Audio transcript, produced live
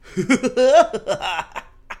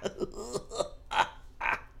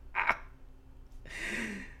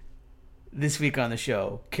This week on the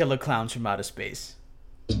show, Killer Klowns from Outer Space.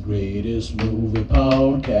 The greatest movie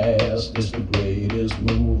podcast. It's the greatest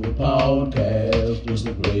movie podcast. It's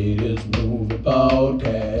the greatest movie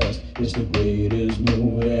podcast. It's the greatest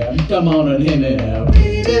movie. Come on and hear me now.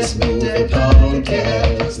 Greatest movie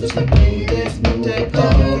podcast. It's the greatest movie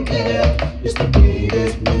podcast. It's the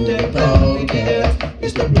greatest movie podcast.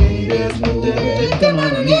 It's the greatest movie. Come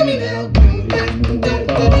on and hear me now. Greatest movie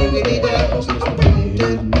podcast. It's the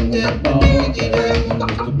greatest movie podcast. It's the greatest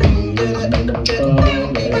movie.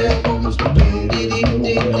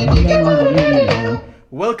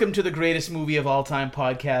 Welcome to the greatest movie of all time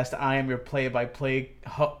podcast. I am your play-by-play.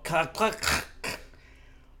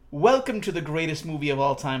 Welcome to the greatest movie of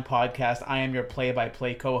all time podcast. I am your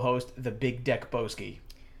play-by-play co-host, the Big Dekbowski.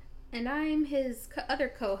 And I'm his other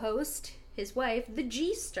co-host, his wife, the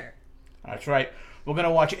Geester. That's right. We're going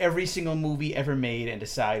to watch every single movie ever made and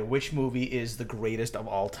decide which movie is the greatest of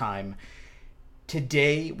all time.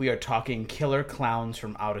 Today, we are talking Killer Klowns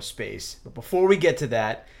from Outer Space. But before we get to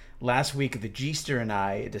that, last week, the Geester and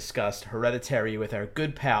I discussed Hereditary with our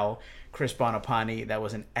good pal, Chris Bonapani. That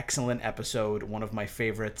was an excellent episode, one of my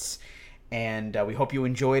favorites. And we hope you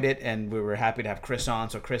enjoyed it, and we were happy to have Chris on.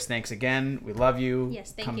 So, Chris, thanks again. We love you.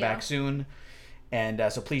 Yes, thank you. Come back soon. And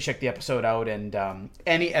so please check the episode out, and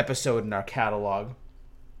any episode in our catalog.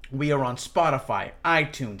 We are on Spotify,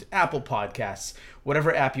 iTunes, Apple Podcasts,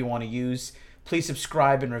 whatever app you want to use. Please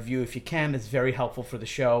subscribe and review if you can. It's very helpful for the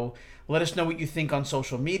show. Let us know what you think on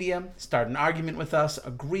social media. Start an argument with us.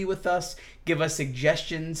 Agree with us. Give us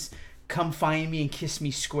suggestions. Come find me and kiss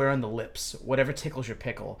me square on the lips. Whatever tickles your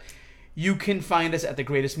pickle. You can find us at the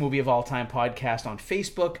Greatest Movie of All Time podcast on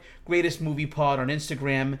Facebook, Greatest Movie Pod on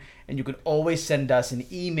Instagram, and you can always send us an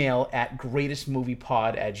email at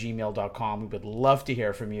greatestmoviepod@gmail.com. We would love to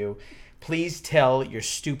hear from you. Please tell your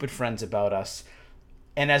stupid friends about us.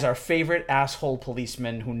 And as our favorite asshole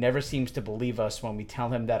policeman who never seems to believe us when we tell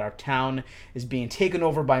him that our town is being taken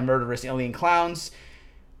over by murderous alien clowns,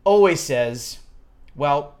 always says,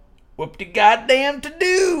 well, whoop-de-goddamn to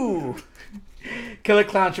do! Killer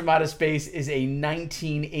Klowns from Outer Space is a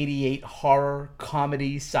 1988 horror,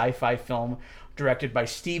 comedy, sci-fi film directed by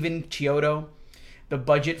Steven Chiodo. The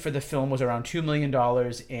budget for the film was around $2 million,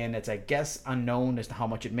 and it's, I guess, unknown as to how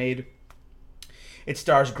much it made. It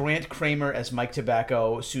stars Grant Kramer as Mike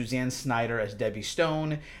Tobacco, Suzanne Snyder as Debbie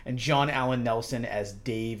Stone, and John Allen Nelson as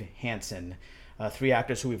Dave Hansen. Three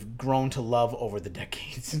actors who we've grown to love over the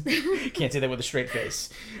decades. Can't say that with a straight face.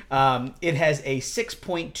 It has a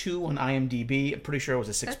 6.2 on IMDb. I'm pretty sure it was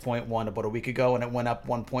a 6.1 about a week ago, and it went up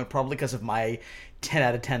 1 point, probably because of my 10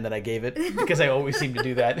 out of 10 that I gave it, because I always seem to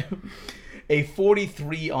do that. A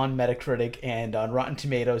 43 on Metacritic, and on Rotten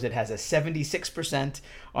Tomatoes, it has a 76%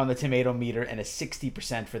 on the tomato meter and a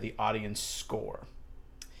 60% for the audience score.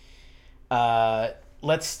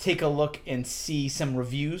 Let's take a look and see some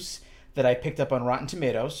reviews that I picked up on Rotten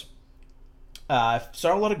Tomatoes. Saw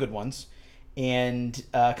a lot of good ones, and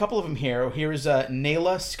a couple of them here. Here's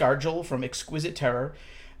Nayla Scargill from Exquisite Terror.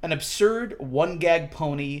 An absurd one-gag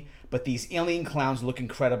pony, but these alien clowns look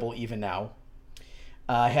incredible even now.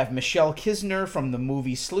 I have Michelle Kisner from the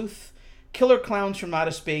movie Sleuth. Killer Klowns from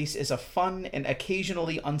Outer Space is a fun and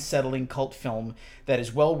occasionally unsettling cult film that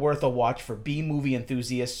is well worth a watch for B-movie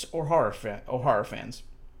enthusiasts or horror fans.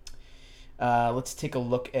 Let's take a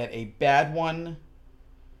look at a bad one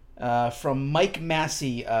from Mike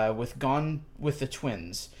Massey with Gone with the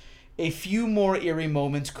Twins. A few more eerie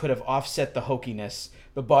moments could have offset the hokiness.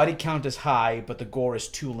 The body count is high, but the gore is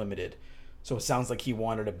too limited. So it sounds like he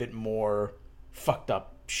wanted a bit more fucked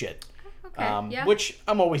up shit. Okay, yeah. Which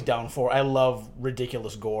I'm always down for. I love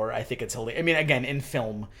ridiculous gore. I think it's hilarious. I mean, again, in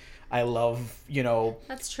film, I love,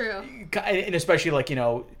 That's true. And especially like,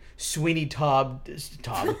 Sweeney Todd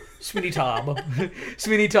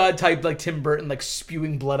type, like Tim Burton, like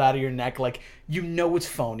spewing blood out of your neck, like it's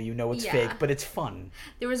phony, it's fake, but it's fun.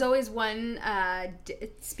 There was always one.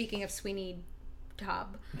 Speaking of Sweeney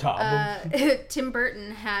Todd, Tim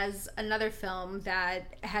Burton has another film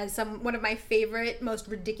that has one of my favorite, most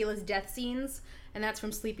ridiculous death scenes, and that's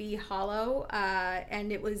from Sleepy Hollow.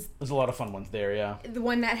 And there's a lot of fun ones there, yeah. The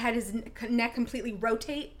one that had his neck completely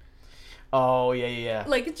rotate. Oh, yeah.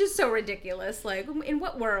 Like, it's just so ridiculous. Like, in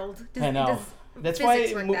what world does I know. Does That's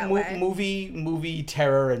why work that way? movie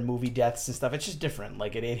terror and movie deaths and stuff, it's just different.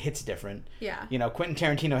 Like, it hits different. Yeah. Quentin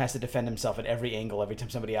Tarantino has to defend himself at every angle every time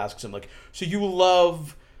somebody asks him, like, so you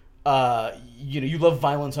love, you love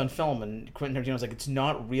violence on film? And Quentin Tarantino's like, it's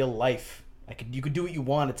not real life. You could do what you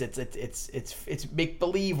want. It's make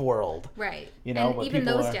believe world. Right. You know, and even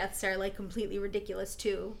those deaths are like completely ridiculous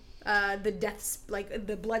too. The deaths, like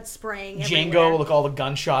the blood spraying. Django, everywhere. look, all the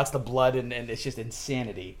gunshots, the blood, and it's just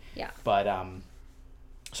insanity. Yeah. But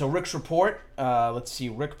so Rick's report. Let's see.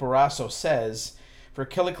 Rick Barrasso says, for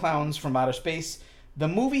Killer Klowns from Outer Space, the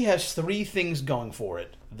movie has 3 things going for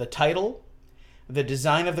it: the title, the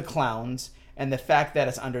design of the clowns, and the fact that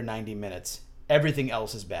it's under 90 minutes. Everything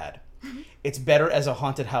else is bad. It's better as a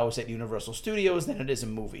haunted house at Universal Studios than it is a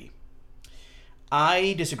movie.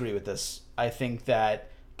 I disagree with this. I think that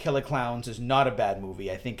Killer Klowns is not a bad movie.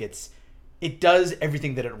 I think it does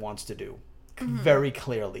everything that it wants to do very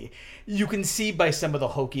clearly. You can see by some of the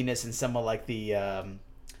hokiness and some of like the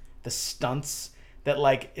stunts that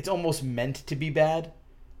like it's almost meant to be bad,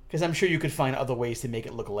 because I'm sure you could find other ways to make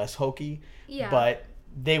it look less hokey. Yeah. But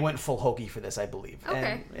they went full hokey for this, I believe.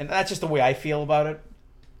 Okay. And that's just the way I feel about it.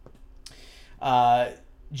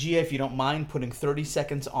 Gia, if you don't mind putting 30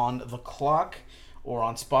 seconds on the clock or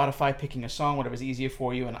on Spotify, picking a song, whatever's easier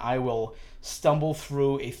for you, and I will stumble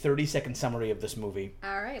through a 30-second summary of this movie.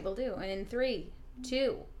 All right, we'll do. And in 3,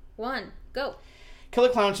 2, 1, go. Killer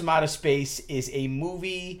Klowns from Outer Space is a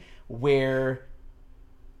movie where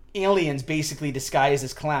aliens, basically disguised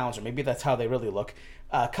as clowns, or maybe that's how they really look,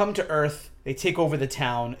 come to Earth, they take over the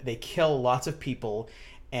town, they kill lots of people,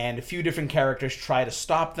 and a few different characters try to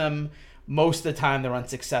stop them. Most of the time they're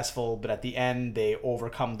unsuccessful, but at the end they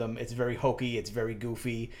overcome them. It's very hokey, it's very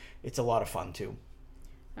goofy, it's a lot of fun too.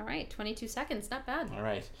 All right, 22 seconds, not bad. All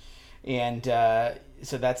right. And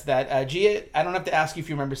so that's that. Gia, I don't have to ask you if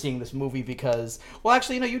you remember seeing this movie because, well,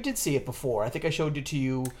 actually, you did see it before. I think I showed it to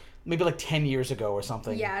you maybe like 10 years ago or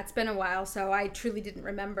something. Yeah, it's been a while, so I truly didn't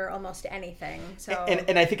remember almost anything. So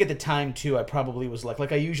And I think at the time, too, I probably was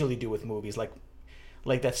like I usually do with movies,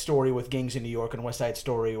 like that story with Gangs in New York and West Side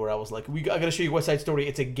Story, where I was like, I gotta show you West Side Story.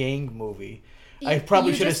 It's a gang movie. I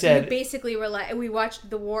probably should have said. You basically were like, we watched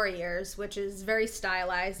The Warriors, which is very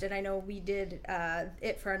stylized, and I know we did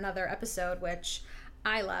it for another episode, which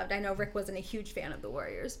I loved. I know Rick wasn't a huge fan of The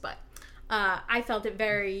Warriors, but I felt it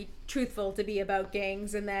very truthful to be about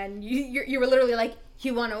gangs. And then you were literally like,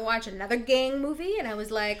 you want to watch another gang movie? And I was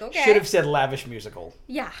like, okay. Should have said lavish musical.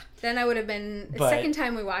 Yeah, then I would have been. The second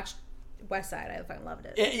time we watched West Side, I fucking loved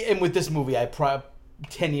it. And with this movie,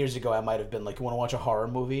 10 years ago, I might have been like, you want to watch a horror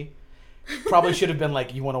movie? Probably should have been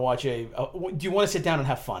like, you want to watch do you want to sit down and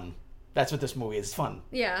have fun? That's what this movie is. Fun.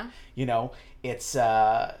 Yeah. It's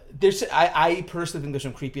I personally think there's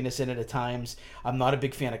some creepiness in it at times. I'm not a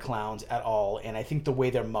big fan of clowns at all, and I think the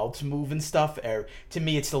way their mouths move and stuff to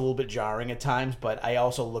me it's a little bit jarring at times, but I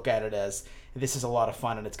also look at it as this is a lot of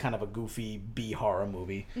fun, and it's kind of a goofy B horror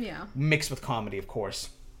movie. Yeah. Mixed with comedy, of course.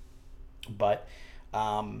 But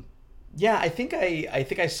yeah, I think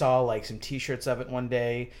I saw like some T-shirts of it one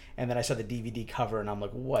day, and then I saw the DVD cover, and I'm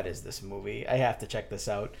like, what is this movie? I have to check this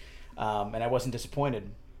out. And I wasn't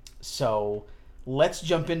disappointed. So let's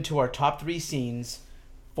jump into our top 3 scenes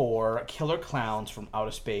for Killer Klowns from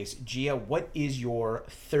Outer Space. Gia, what is your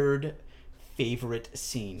third favorite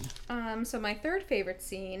scene? So my third favorite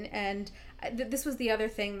scene, and this was the other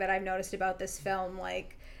thing that I've noticed about this film,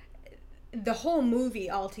 like the whole movie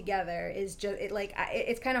altogether is just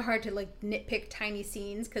it's kind of hard to like nitpick tiny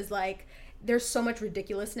scenes because like there's so much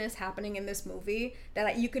ridiculousness happening in this movie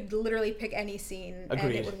that you could literally pick any scene. Agreed.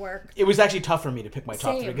 And it would work. It was actually tough for me to pick my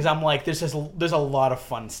top 3 because I'm like, there's a lot of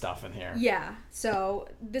fun stuff in here. Yeah. So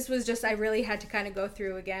this was just, I really had to kind of go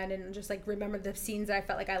through again and just like remember the scenes that I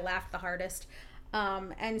felt like I laughed the hardest.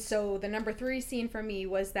 And so the number 3 scene for me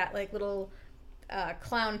was that like little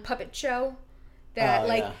clown puppet show.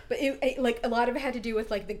 That but it like a lot of it had to do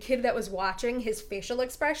with like the kid that was watching, his facial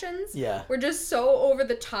expressions were just so over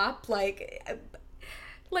the top. Like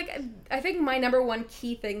I think my number 1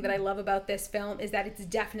 key thing that I love about this film is that it's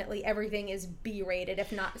definitely everything is B-rated,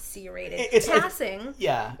 if not C-rated. It's passing,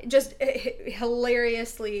 just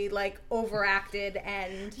hilariously like overacted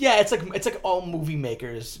and it's like all movie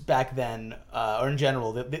makers back then or in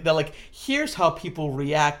general. They're like, here's how people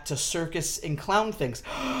react to circus and clown things.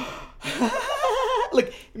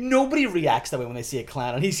 Like nobody reacts that way when they see a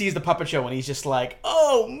clown, and he sees the puppet show and he's just like,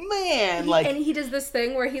 oh man, and he does this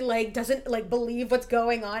thing where he like doesn't like believe what's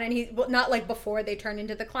going on, and not like before they turn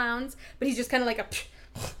into the clowns, but he's just kind of like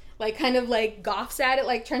like kind of like goffs at it,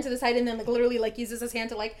 like turns to the side and then like literally like uses his hand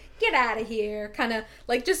to like get out of here, kind of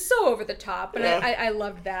like just so over the top. And I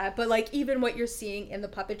loved that. But like even what you're seeing in the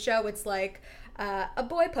puppet show, it's like a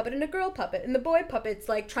boy puppet and a girl puppet, and the boy puppet's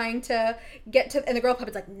like trying to get to, and the girl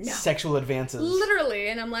puppet's like, no, sexual advances, literally.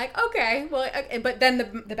 And I'm like, okay, well, but then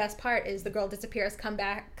the best part is the girl disappears,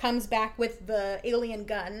 comes back with the alien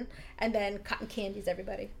gun, and then cotton candies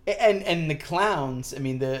everybody. And the clowns, I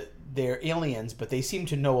mean, they're aliens, but they seem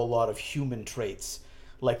to know a lot of human traits.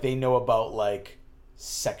 Like, they know about, like,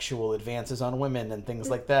 sexual advances on women and things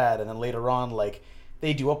like that. And then later on, like,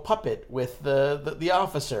 they do a puppet with the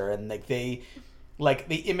officer, and, like, they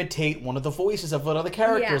imitate one of the voices of one of the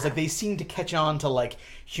characters. Yeah. Like, they seem to catch on to, like,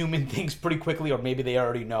 human things pretty quickly, or maybe they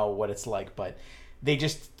already know what it's like, but they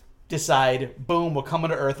just decide, boom, we're coming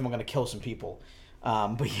to Earth and we're going to kill some people.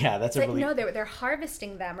 But yeah, that's it's no, they're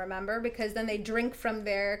harvesting them, remember? Because then they drink from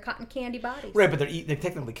their cotton candy bodies. Right, but they're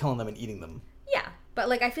technically killing them and eating them. Yeah, but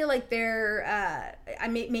like I feel like they're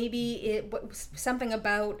maybe it something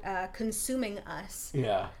about consuming us.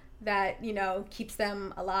 Yeah. That, you know, keeps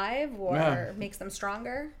them alive or makes them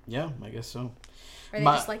stronger. Yeah, I guess so. Or they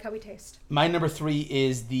just like how we taste. My number 3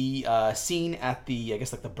 is the scene at the, I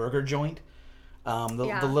guess, like the burger joint.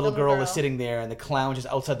 The little girl is sitting there, and the clown just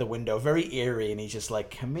outside the window, very eerie, and he's just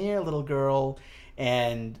like, come here, little girl.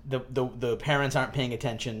 And the parents aren't paying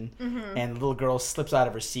attention, and the little girl slips out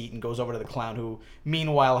of her seat and goes over to the clown, who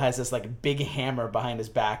meanwhile has this like big hammer behind his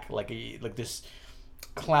back, like this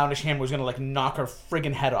clownish hammer was gonna like knock her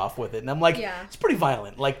friggin' head off with it. And I'm like, it's pretty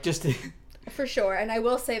violent, like just for sure. And I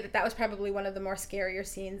will say that was probably one of the more scarier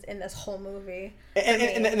scenes in this whole movie.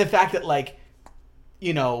 And the fact that, like,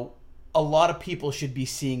 you know, a lot of people should be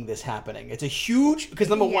seeing this happening. It's a huge, because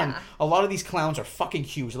number one, a lot of these clowns are fucking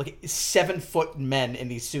huge, like 7-foot men in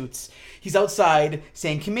these suits. He's outside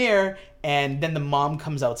saying, come here, and then the mom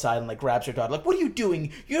comes outside and like grabs her daughter, like, what are you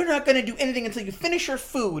doing? You're not going to do anything until you finish your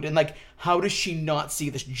food. And like, how does she not see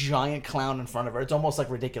this giant clown in front of her? It's almost like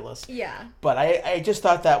ridiculous. Yeah. But I just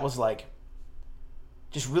thought that was like,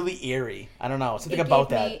 just really eerie. I don't know. Something about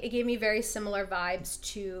that. It gave me very similar vibes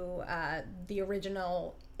to the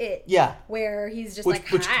original It. Yeah. Where he's just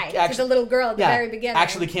which hi to the little girl at the very beginning.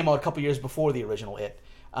 Actually came out a couple years before the original It.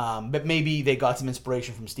 But maybe they got some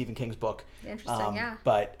inspiration from Stephen King's book. Interesting, yeah.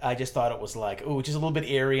 But I just thought it was like, just a little bit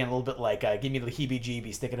eerie and a little bit like, give me the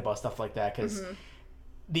heebie-jeebies thinking about stuff like that. Because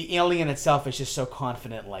the alien itself is just so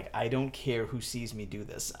confident, like, I don't care who sees me do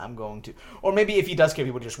this. I'm going to... Or maybe if he does care,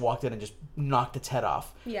 he would have just walked in and just knocked its head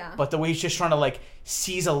off. Yeah. But the way he's just trying to, like,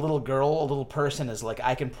 seize a little girl, a little person, is like,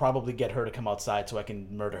 I can probably get her to come outside so I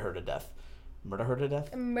can murder her to death. Murder her to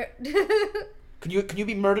death? Can you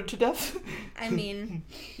be murdered to death? I mean,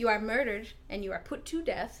 you are murdered and you are put to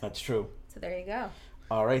death. That's true. So there you go.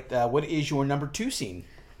 All right. What is your number 2 scene?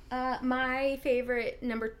 My favorite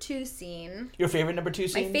number 2 scene. Your favorite number 2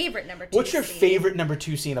 scene? My favorite number 2 scene. What's your favorite number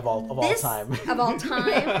 2 scene of all time? Of all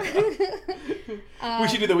time? We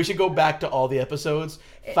should do that. We should go back to all the episodes,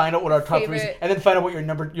 find out what our top 3 is, and then find out what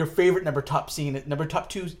your favorite top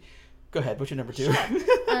 2. Go ahead. What's your number 2?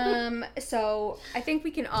 Sure. So I think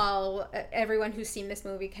we can all, everyone who's seen this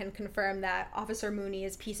movie can confirm that Officer Mooney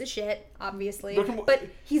is a piece of shit, obviously. But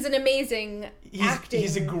he's an amazing acting.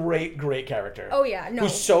 He's a great character. Oh yeah, no.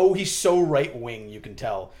 He's so right wing, you can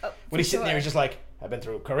tell. When he's sitting there, he's just like, I've been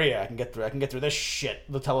through Korea. I can get through this shit.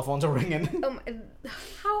 The telephones are ringing.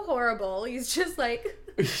 How horrible! He's just like.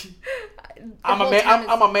 I'm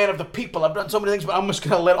a man of the people. I've done so many things, but I'm just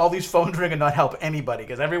gonna let all these phones ring and not help anybody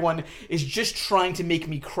because everyone is just trying to make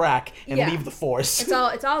me crack and leave the force. It's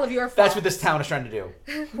all of your fault. That's what this town is trying to do.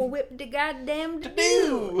 Whip the goddamn to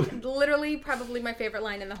do. Literally, probably my favorite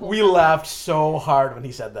line in the whole. We laughed so hard when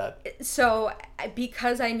he said that. So,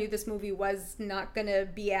 because I knew this movie was not gonna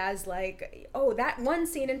be as like, that one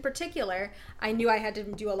scene in particular, I knew I had to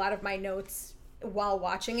do a lot of my notes while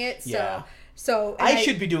watching it. So I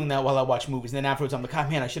should be doing that while I watch movies, and then afterwards I'm like, oh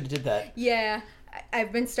man, I should have did that. Yeah,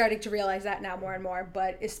 I've been starting to realize that now more and more,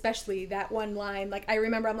 but especially that one line, like I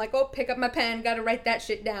remember I'm like, pick up my pen, gotta write that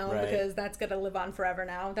shit down because that's gonna live on forever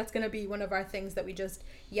now. That's gonna be one of our things that we just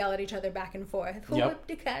yell at each other back and forth. What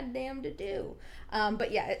the goddamn to do?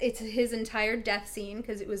 But yeah, it's his entire death scene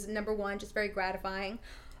because it was number 1, just very gratifying.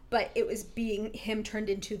 But it was being him turned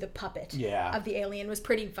into the puppet of the alien was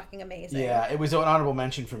pretty fucking amazing. Yeah, it was an honorable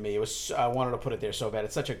mention for me. I wanted to put it there so bad.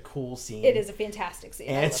 It's such a cool scene. It is a fantastic scene.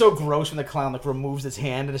 And it's so gross when the clown like removes his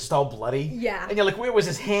hand and it's all bloody. Yeah. And you're like, where was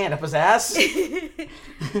his hand? Up his ass?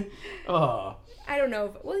 Oh. I don't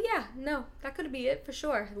know. No, that could be it for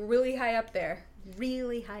sure. Really high up there.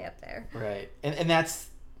 Right. And that's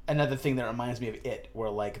another thing that reminds me of It, where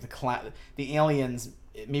like the aliens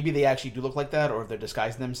maybe they actually do look like that, or if they're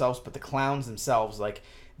disguising themselves. But the clowns themselves, like,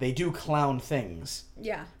 they do clown things.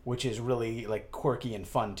 Yeah. Which is really, like, quirky and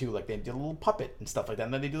fun, too. Like, they did a little puppet and stuff like that.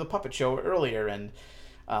 And then they do the puppet show earlier, and...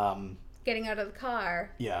 getting out of the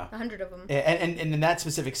car. Yeah. 100 of them. And in that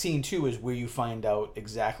specific scene, too, is where you find out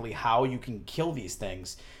exactly how you can kill these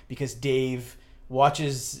things. Because Dave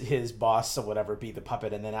watches his boss or whatever be the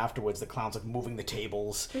puppet, and then afterwards the clown's like moving the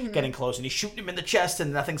tables, getting close, and he's shooting him in the chest,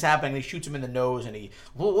 and nothing's happening. He shoots him in the nose, and he...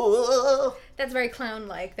 That's very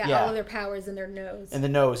clown-like. That all of their powers in their nose. In the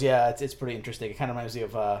nose, yeah. It's pretty interesting. It kind of reminds me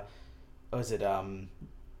of... what was it?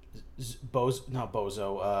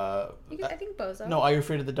 Bozo. I think Bozo. No, Are You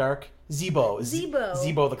Afraid of the Dark? Zebo.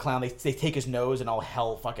 Zebo the clown. They take his nose and all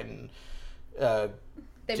hell fucking... they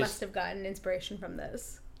must have gotten inspiration from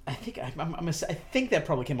this. I think that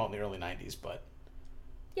probably came out in the early 90s, but...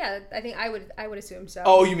 Yeah, I think I would assume so.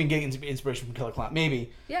 Oh, you mean getting inspiration from Killer Clown?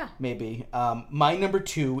 Maybe. Yeah. Maybe. My number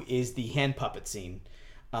 2 is the hand puppet scene,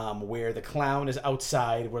 where the clown is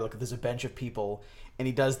outside, where there's a bench of people, and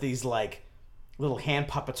he does these, like... little hand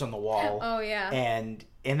puppets on the wall. Oh yeah. And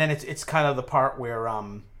then it's kind of the part where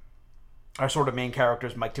our sort of main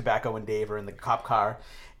characters, Mike Tobacco and Dave, are in the cop car.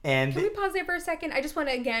 And can we pause there for a second? I just want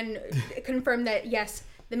to again confirm that yes,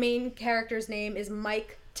 the main character's name is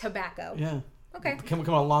Mike Tobacco. Yeah. Okay. Come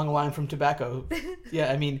a long line from tobacco. Yeah,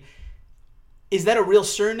 I mean, is that a real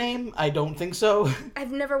surname? I don't think so.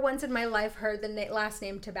 I've never once in my life heard the last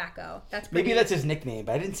name Tobacco. Maybe that's his nickname,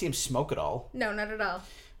 but I didn't see him smoke at all. No, not at all.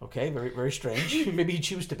 Okay, very very strange. Maybe he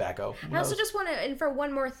chews tobacco. I also just want to infer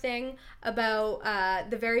one more thing about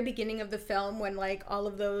the very beginning of the film when like all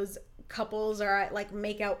of those couples are at like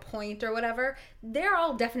make-out point or whatever. They're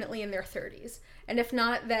all definitely in their 30s. And if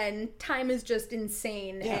not, then time is just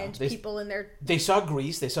insane and people in their... They saw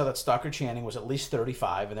Grease. They saw that Stockard Channing was at least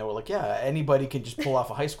 35 and they were like, yeah, anybody can just pull off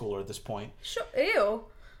a high schooler at this point. Sure. Ew.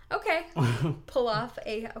 Okay. Pull off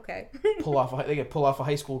a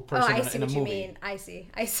high school person in a movie. You mean. I see.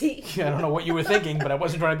 I don't know what you were thinking, but I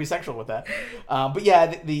wasn't trying to be sexual with that. But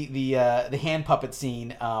yeah, the hand puppet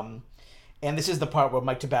scene. And this is the part where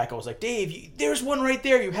Mike Tobacco was like, Dave, there's one right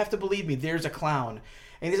there. You have to believe me. There's a clown.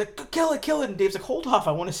 And he's like, kill it. And Dave's like, hold off.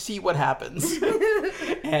 I want to see what happens.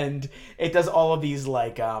 And it does all of these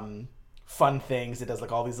like fun things. It does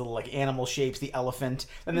like all these little like animal shapes, the elephant,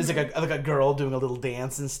 and there's like a girl doing a little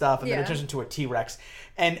dance and stuff, and then it turns into a T-Rex,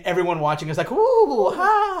 and everyone watching is like, ooh,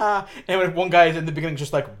 ha, and one guy is in the beginning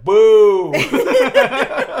just like, boo.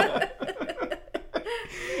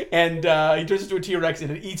 And he turns into a T-Rex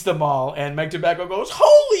and it eats them all, and Mike Tobacco goes,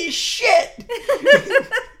 holy shit.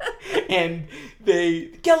 And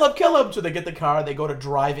they kill him, so they get the car, they go to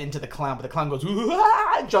drive into the clown, but the clown goes,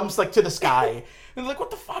 and jumps like to the sky, and they're like, what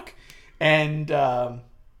the fuck? And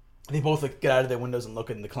they both like get out of their windows and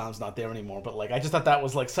look, and the clown's not there anymore. But like, I just thought that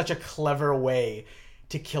was like such a clever way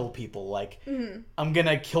to kill people. Like, I'm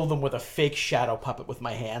gonna kill them with a fake shadow puppet with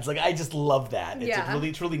my hands. Like, I just love that.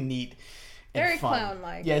 It's really neat. And very fun.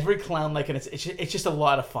 clown-like. Yeah, it's very clown-like, and it's just a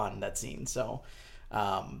lot of fun, that scene. So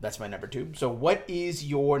that's my number 2. So what is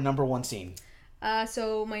your number 1 scene?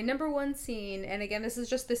 So my number 1 scene, and again, this is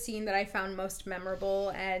just the scene that I found most memorable,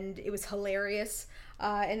 and it was hilarious.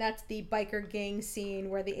 And that's the biker gang scene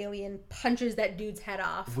where the alien punches that dude's head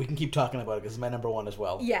off. We can keep talking about it because it's my number 1 as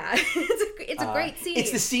well. Yeah, it's a great scene.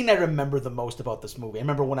 It's the scene I remember the most about this movie. I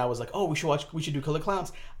remember when I was like, oh, we should do Killer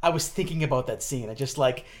Clowns. I was thinking about that scene. I just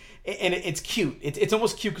like, and it's cute. It's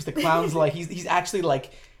almost cute because the clown's like, he's actually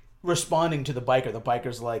like responding to the biker. The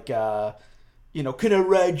biker's like, can I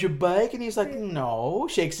ride your bike? And he's like, no,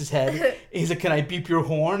 shakes his head. He's like, can I beep your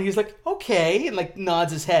horn? He's like, okay, and like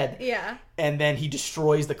nods his head. Yeah. And then he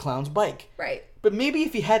destroys the clown's bike. Right. But maybe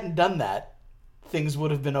if he hadn't done that, things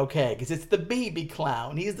would have been okay, because it's the baby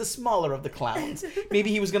clown. He's the smaller of the clowns. Maybe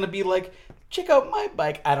he was going to be like, check out my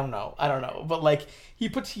bike. I don't know. But like, he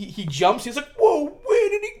jumps, he's like, whoa, where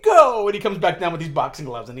did he go? And he comes back down with these boxing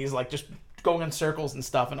gloves, and he's like just going in circles and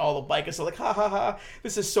stuff, and all the bikers are like, ha ha ha,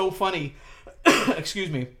 this is so funny. Excuse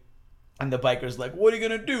me. And the biker's like, what are you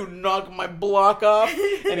gonna do, knock my block off?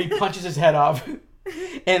 And he punches his head off.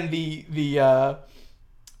 And the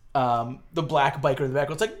black biker in the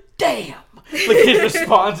background's like, damn. Like, his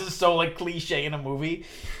response is so like cliche in a movie.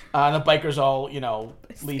 And the bikers all,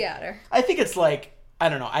 leave. Scatter. I think it's like, I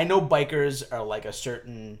don't know. I know bikers are like a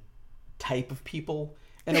certain type of people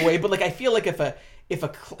in a way, but like I feel like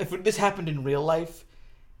if this happened in real life,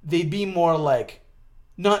 they'd be more like,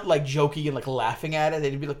 not like jokey and like laughing at it.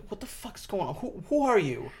 They'd be like, what the fuck's going on? Who are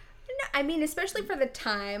you? No, I mean, especially for the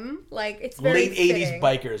time, like, it's very late fitting. 80s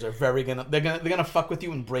bikers are they're gonna fuck with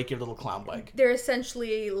you and break your little clown bike. They're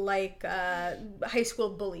essentially like high school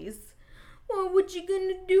bullies. well, what you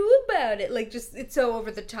gonna do about it? Like, just, it's so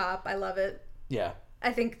over the top. I love it. Yeah.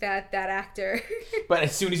 I think that actor. But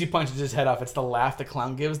as soon as he punches his head off, it's the laugh the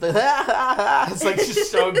clown gives. It's like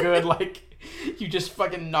just so good. Like, you just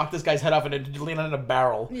fucking knock this guy's head off and lean on in a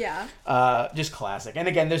barrel. Yeah. Just classic. And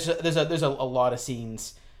again, there's a lot of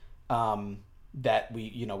scenes that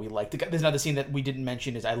we like. There's another scene that we didn't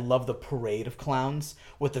mention is I love the parade of clowns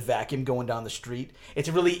with the vacuum going down the street. It's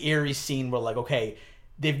a really eerie scene where, like, okay,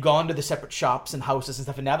 they've gone to the separate shops and houses and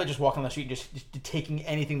stuff, and now they're just walking on the street, just taking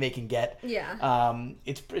anything they can get. Yeah.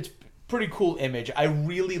 It's pretty cool image. I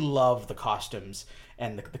really love the costumes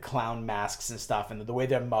and the clown masks and stuff, and the way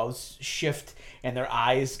their mouths shift and their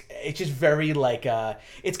eyes. It's just very like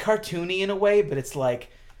it's cartoony in a way, but it's like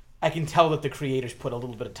I can tell that the creators put a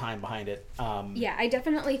little bit of time behind it. Yeah, I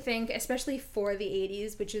definitely think, especially for the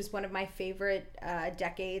 80s, which is one of my favorite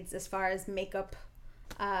decades as far as makeup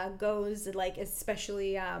goes, like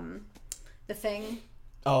especially The Thing.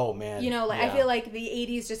 Oh man, you know, like, yeah. I feel like the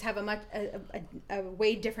 80s just have a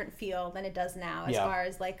way different feel than it does now, as far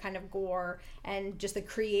as like kind of gore and just the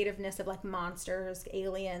creativeness of like monsters,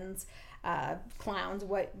 aliens, clowns,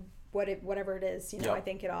 whatever it is. You know, I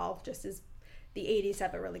think it all just is. The 80s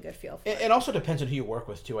have a really good feel for it. It also depends on who you work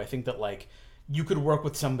with too. I think that like you could work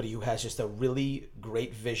with somebody who has just a really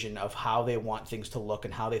great vision of how they want things to look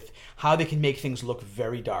and how they can make things look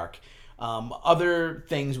very dark. Other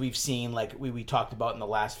things we've seen, like we talked about in the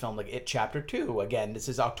last film, like It Chapter 2. Again, this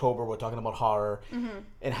is October. We're talking about horror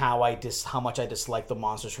and how much I dislike the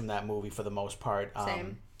monsters from that movie for the most part.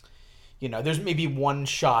 Same. You know, there's maybe one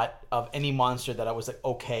shot of any monster that I was like,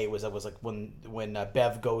 okay, was like when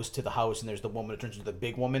Bev goes to the house and there's the woman that turns into the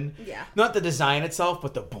big woman. Yeah. Not the design itself,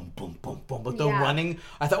 but the boom, boom, boom, boom, but the running,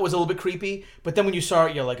 I thought was a little bit creepy. But then when you saw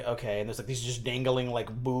it, you're like, okay, and there's like these just dangling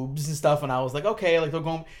like boobs and stuff, and I was like, okay, like they're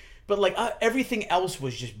going. But like everything else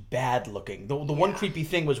was just bad looking. The one creepy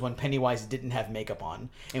thing was when Pennywise didn't have makeup on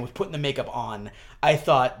and was putting the makeup on. I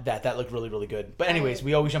thought that looked really, really good. But anyways,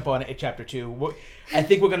 we always jump on It Chapter 2. I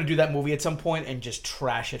think we're going to do that movie at some point and just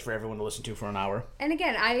trash it for everyone to listen to for an hour. And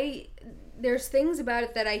again, there's things about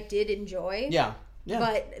it that I did enjoy. Yeah.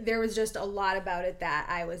 But there was just a lot about it that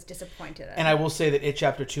I was disappointed in. And I will say that It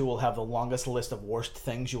Chapter 2 will have the longest list of worst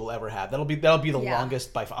things you will ever have. That'll be the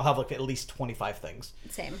longest by far. I'll have like at least 25 things.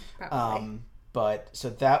 Same, probably. But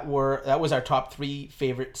so that was our top 3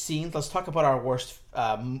 favorite scenes. Let's talk about our worst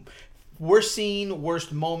scene,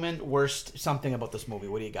 worst moment, worst something about this movie.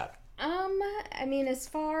 What do you got? I mean, as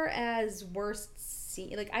far as worst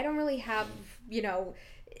scene, like I don't really have, you know,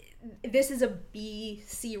 this is a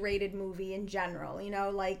B-C rated movie in general, you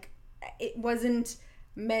know, like it wasn't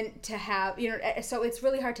meant to have, you know, so it's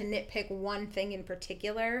really hard to nitpick one thing in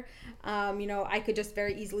particular. You know, I could just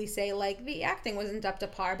very easily say like the acting wasn't up to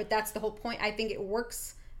par, but that's the whole point. I think it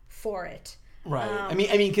works for it. Right. I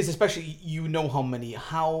mean, because especially you know how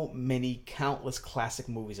many countless classic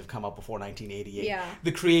movies have come out before 1988. Yeah.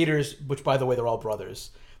 The creators, which by the way, they're all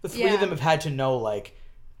brothers. The 3 of them have had to know like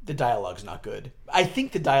the dialogue's not good. I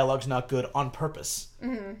think the dialogue's not good on purpose.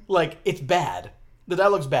 Mm-hmm. Like it's bad. The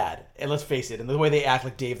dialogue's bad, and let's face it. And the way they act,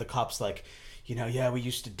 like Dave the cop's like, you know, yeah, we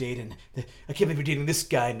used to date, and I can't believe we're dating this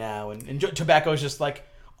guy now. And Tobacco's just like,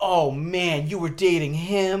 oh man, you were dating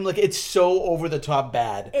him. Like it's so over the top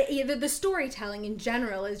bad. The storytelling in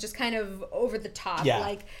general is just kind of over the top. Yeah.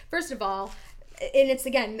 Like first of all, and it's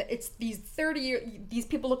these these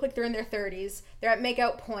people look like they're in their 30s. They're at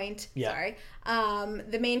makeout point. Yeah. Sorry.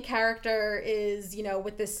 The main character is, you know,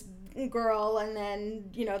 with this girl, and then,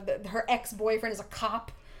 you know, her ex-boyfriend is a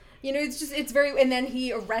cop. You know, it's very, and then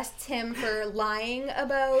he arrests him for lying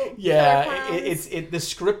about. Yeah, the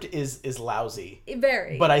script is lousy.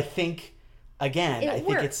 Very. But I think, again, I think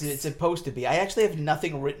works. it's supposed to be. I actually have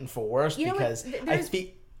nothing written for worse because I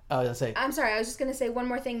think. I'm sorry. I was just gonna say one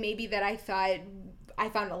more thing, maybe that I thought I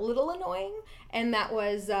found a little annoying, and that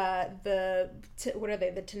was what are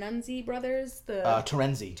they? The Terenzi brothers.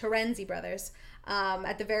 Terenzi brothers.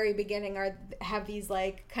 At the very beginning, have these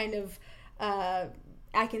like kind of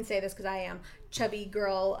I can say this because I am chubby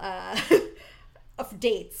girl of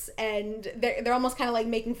dates, and they're almost kind of like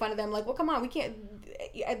making fun of them, like, well, come on, we can't.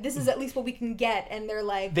 This is at least what we can get, and they're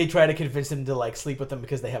like, they try to convince them to like sleep with them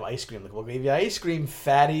because they have ice cream. Like, we'll give you ice cream,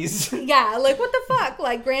 fatties. Yeah, like what the fuck?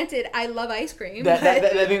 Like, granted, I love ice cream. I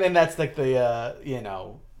think then that's like the you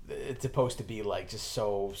know, it's supposed to be like just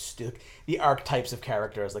so the archetypes of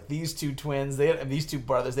characters, like these two twins, these two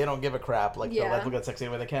brothers, they don't give a crap. Like they'll like look at sex any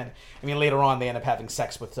way they can. I mean, later on they end up having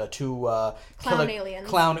sex with two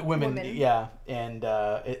clown women. Yeah, and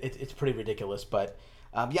it's pretty ridiculous, but.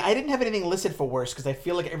 I didn't have anything listed for worse because I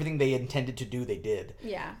feel like everything they intended to do, they did.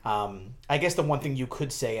 Yeah. I guess the one thing you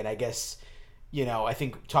could say, and I guess I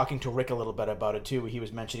think talking to Rick a little bit about it too, he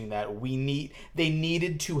was mentioning that they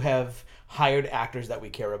needed to have hired actors that we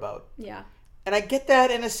care about. Yeah. And I get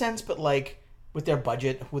that in a sense, but like with their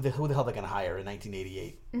budget, who the hell are they going to hire in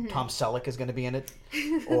 1988? Mm-hmm. Tom Selleck is going to be in it,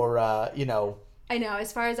 or I know.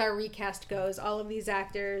 As far as our recast goes, all of these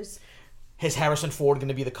actors. Is Harrison Ford going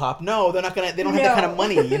to be the cop? No, they're not going to. They don't have that kind of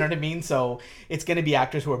money. You know what I mean? So it's going to be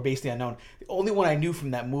actors who are basically unknown. The only one I knew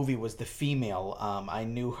from that movie was the female. I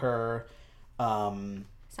knew her.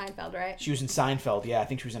 Seinfeld, right? She was in Seinfeld. Yeah, I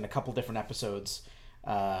think she was in a couple different episodes.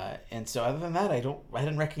 And so other than that, I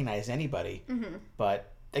didn't recognize anybody. Mm-hmm.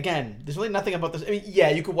 But again, there's really nothing about this. I mean, yeah,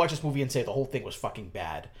 you could watch this movie and say the whole thing was fucking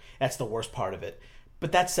bad. That's the worst part of it.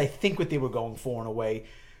 But that's, I think, what they were going for in a way.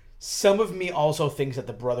 Some of me also thinks that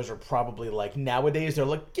the brothers are probably like, nowadays they're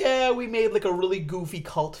like, yeah, we made like a really goofy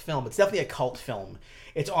cult film. It's definitely a cult film.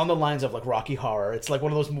 It's on the lines of like Rocky Horror. It's like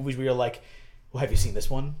one of those movies where you're like, well, have you seen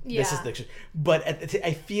this one? Yeah. This is the. But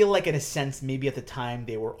I feel like in a sense, maybe at the time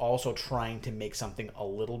they were also trying to make something a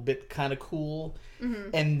little bit kind of cool.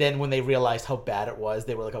 Mm-hmm. And then when they realized how bad it was,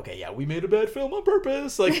 they were like, okay, yeah, we made a bad film on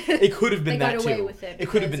purpose. Like it could have been that too. They got away with it. It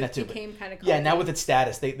could have been that too. Became kind of yeah, now with its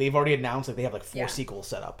status, they've already announced that they have like 4 sequels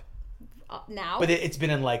set up. Now? But it's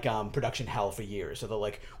been in like production hell for years. So they're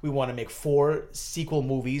like, we want to make 4 sequel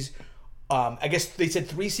movies. I guess they said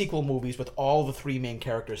 3 sequel movies with all the 3 main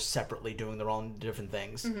characters separately doing their own different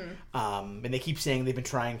things. Mm-hmm. And they keep saying they've been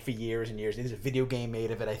trying for years and years. There's a video game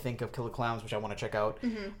made of it, I think, of Killer Klowns, which I want to check out.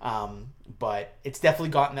 Mm-hmm. But it's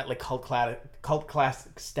definitely gotten that like cult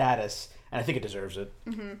classic status, and I think it deserves it.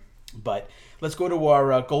 Mm-hmm. But let's go to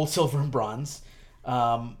our gold, silver, and bronze.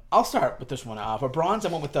 I'll start with this one. For bronze, I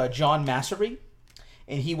went with John Massery,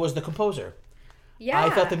 and he was the composer. Yeah.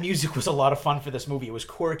 I thought the music was a lot of fun for this movie. It was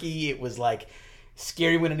quirky. It was like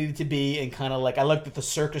scary when it needed to be, and kind of like I liked the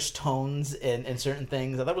circus tones and certain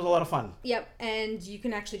things. I thought it was a lot of fun. Yep, and you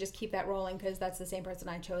can actually just keep that rolling because that's the same person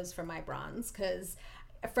I chose for my bronze. Because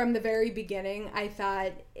from the very beginning, I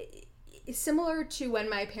thought similar to when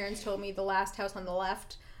my parents told me The Last House on the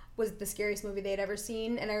Left was the scariest movie they'd ever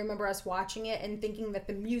seen, and I remember us watching it and thinking that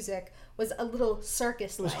the music was a little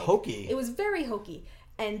circus-like. It was hokey. It was very hokey.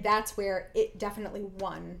 And that's where it definitely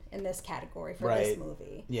won in this category for this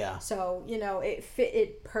movie. Yeah. So, it fit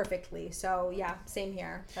it perfectly. So, yeah, same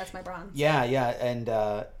here. That's my bronze. Yeah, and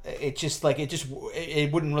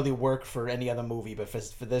it wouldn't really work for any other movie, but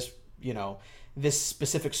for this, this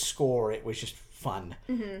specific score, it was just fun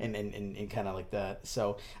and kind of like that.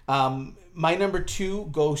 So, my number 2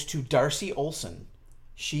 goes to Darcy Olsen.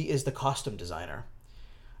 She is the costume designer.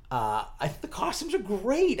 I think the costumes are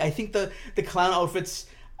great. I think the clown outfits,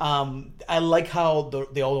 I like how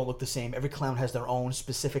they all don't look the same. Every clown has their own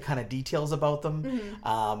specific kind of details about them.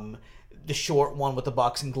 Mm-hmm. The short one with the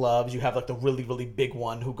boxing gloves, you have like the really, really big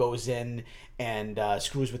one who goes in and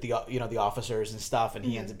screws with the officers and stuff, and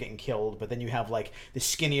he ends up getting killed. But then you have like the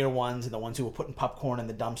skinnier ones and the ones who were putting popcorn in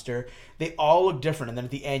the dumpster. They all look different. And then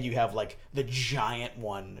at the end you have like the giant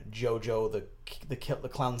one, Jojo, the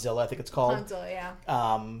Clownzilla, I think it's called. Clownzilla,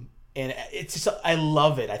 yeah. And it's just, I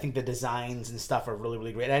love it. I think the designs and stuff are really,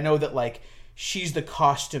 really great. And I know that like she's the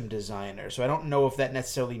costume designer, so I don't know if that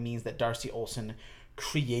necessarily means that Darcy Olsen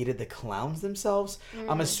created the clowns themselves.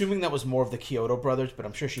 I'm assuming that was more of the Kyoto brothers, but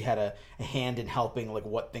I'm sure she had a hand in helping like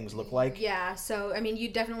what things look like. Yeah, so I mean you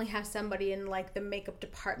definitely have somebody in like the makeup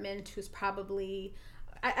department who's probably,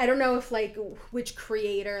 I don't know if like which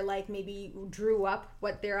creator like maybe drew up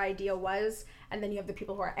what their idea was, and then you have the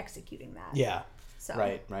people who are executing that. Yeah. So.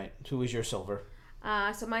 Right. Who was your silver?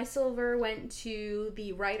 So my silver went to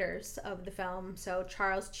the writers of the film, so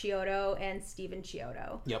Charles Chiodo and Stephen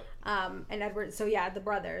Chiodo. Yep. And Edward. So yeah, the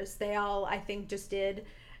brothers. They all, I think, just did.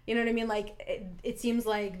 You know what I mean? Like it seems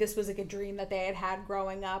like this was like a dream that they had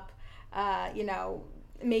growing up.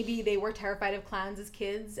 Maybe they were terrified of clowns as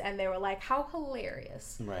kids, and they were like, how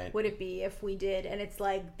hilarious would it be if we did? And it's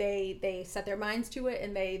like they set their minds to it,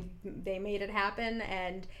 and they made it happen,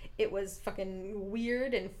 and it was fucking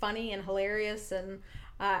weird and funny and hilarious, and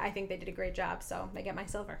I think they did a great job, so they get my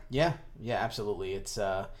silver. Yeah, absolutely. It's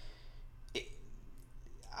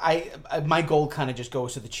my gold kind of just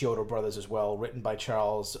goes to the Chiodo brothers as well, written by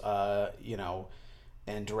Charles,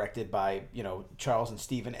 and directed by Charles and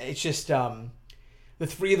Stephen. It's just the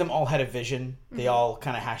 3 of them all had a vision. They all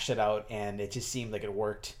kind of hashed it out, and it just seemed like it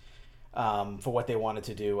worked for what they wanted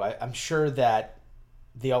to do. I'm sure that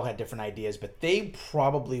they all had different ideas, but they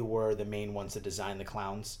probably were the main ones that designed the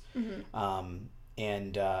clowns.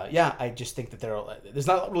 I just think that there's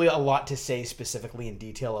not really a lot to say specifically in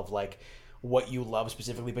detail of like what you love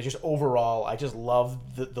specifically, but just overall, I just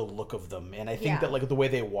love the look of them. And I think that, like, the way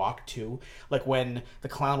they walk, too. Like, when the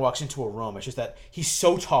clown walks into a room, it's just that he's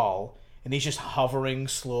so tall, and he's just hovering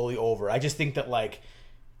slowly over. I just think that, like,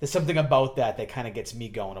 there's something about that kind of gets me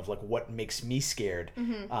going, of, like, what makes me scared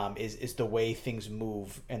is the way things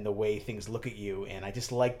move and the way things look at you. And I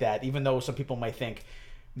just like that, even though some people might think,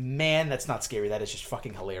 man, that's not scary. That is just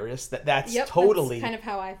fucking hilarious. That's totally... That's kind of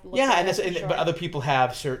how I look at it. Yeah, but other people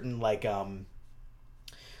have certain, like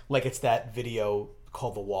it's that video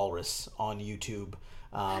called The Walrus on YouTube.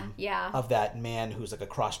 Of that man who's like a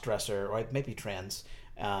cross-dresser, or maybe trans,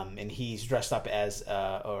 and he's dressed up as,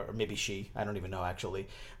 or maybe she, I don't even know actually,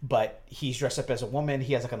 but he's dressed up as a woman.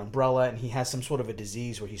 He has like an umbrella, and he has some sort of a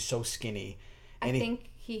disease where he's so skinny. And I think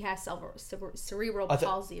he has cerebral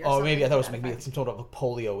palsy or something. Oh, maybe I thought it was maybe some sort of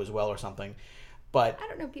polio as well or something. But I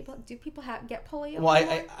don't know. Do people get polio? Well,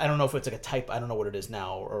 I don't know if it's like a type. I don't know what it is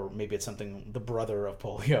now, or maybe it's something, the brother of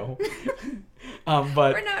polio. But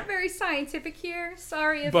we're not very scientific here.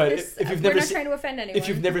 Sorry if we're not trying to offend anyone. If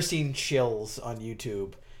you've never seen Chills on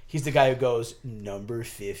YouTube, he's the guy who goes, number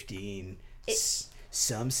 15.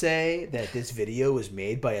 Some say that this video was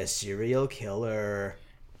made by a serial killer.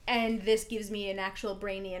 And this gives me an actual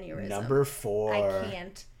brain aneurysm. Number 4. I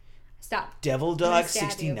can't. Stop. Devil Dog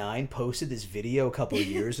 69 posted this video a couple of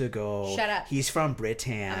years ago. Shut up. He's from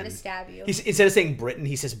Britain. I'm gonna stab you. Instead of saying Britain,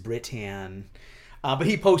 he says Britain. But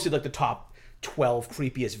he posted like the top 12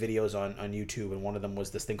 creepiest videos on YouTube, and one of them was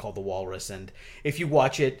this thing called The Walrus. And if you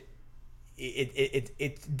watch it,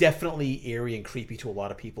 it's definitely eerie and creepy to a lot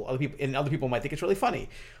of people. Other people might think it's really funny.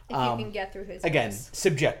 If you can get through his again, voice.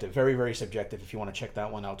 Subjective, very, very subjective. If you want to check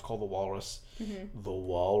that one out, it's called The Walrus. Mm-hmm. The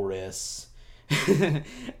Walrus.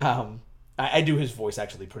 I do his voice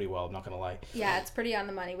actually pretty well, I'm not gonna lie. Yeah, it's pretty on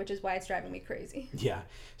the money, which is why it's driving me crazy. Yeah.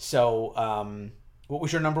 So what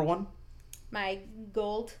was your number 1? My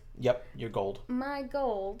gold. Yep, your gold. My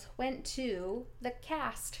gold went to the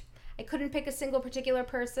cast. I couldn't pick a single particular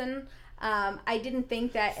person. I didn't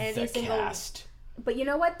think that any single cast. But you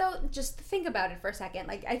know what though, just think about it for a second.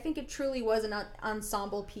 Like, I think it truly was an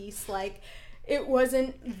ensemble piece. Like, it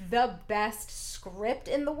wasn't the best script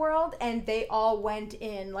in the world, and they all went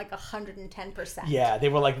in like 110%. Yeah, they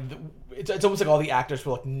were like, it's almost like all the actors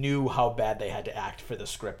were like knew how bad they had to act for the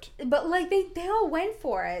script. But like they all went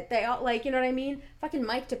for it. They all, like, you know what I mean? Fucking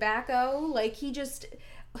Mike Tobacco, like, he just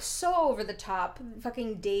so over the top.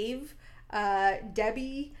 Fucking Dave,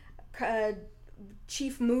 Debbie,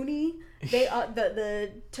 Chief Mooney, they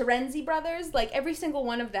the Terenzi brothers, like every single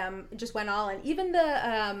one of them just went all in. Even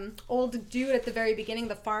the old dude at the very beginning,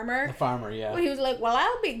 the farmer, yeah, when he was like, "Well,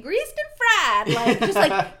 I'll be greased and fried," like just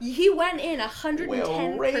like he went in 110%.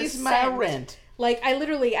 Will raise my rent. Like, I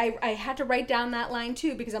literally, I had to write down that line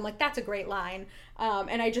too, because I'm like, that's a great line.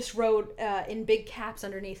 And I just wrote in big caps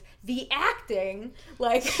underneath, the acting,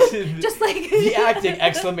 like, just like... the acting,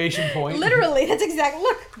 exclamation point. Literally, that's exactly,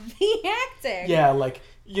 look, the acting. Yeah, like,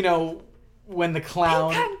 you know, when the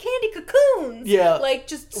clown... Pink cotton candy cocoons. Yeah. Like,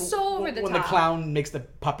 just so over the top. When the clown makes the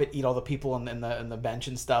puppet eat all the people in the bench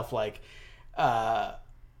and stuff, like,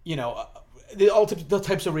 you know... the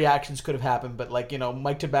types of reactions could have happened, but like, you know,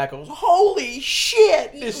 Mike Tobacco's holy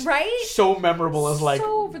shit is right? So memorable as like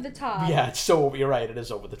so over the top. Yeah, it's so, you're right, it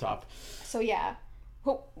is over the top. So yeah,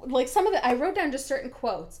 like some of I wrote down just certain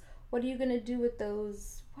quotes. What are you gonna do with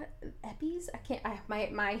those? What, Eppies? I can't.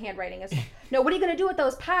 My handwriting is. No, what are you gonna do with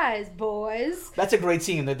those pies, boys? That's a great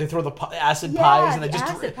scene. They throw the acid pies, and the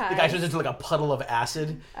guy turns into like a puddle of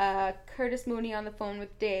acid. Curtis Mooney on the phone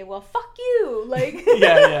with Dave. Well, fuck you, like.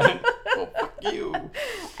 yeah. Well, fuck you.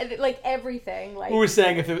 Like everything, like. We were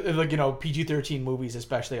saying if like, you know, PG-13 movies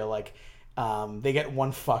especially are like, they get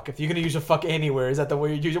one fuck. If you're gonna use a fuck anywhere, is that the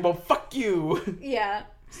way you use it? Well, fuck you. Yeah,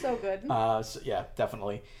 so good. So, yeah,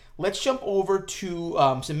 definitely. Let's jump over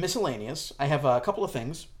to some miscellaneous. I have a couple of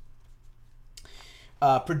things.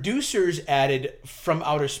 Producers added From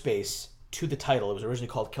Outer Space to the title. It was originally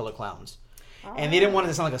called Killer Klowns. Oh. And they didn't want it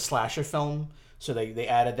to sound like a slasher film, so they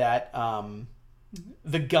added that.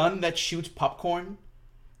 The gun that shoots popcorn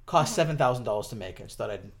cost $7,000 to make. I just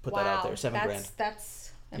thought I'd put that out there. $7,000.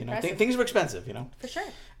 That's impressive. You know, things are expensive, you know. For sure.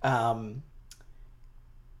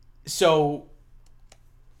 So...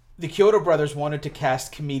 the Kyoto brothers wanted to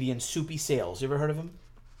cast comedian Soupy Sales. You ever heard of him?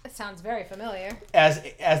 It sounds very familiar. As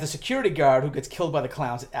the security guard who gets killed by the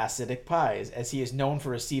clown's acidic pies, as he is known for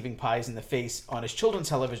receiving pies in the face on his children's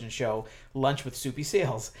television show, Lunch with Soupy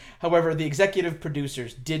Sales. However, the executive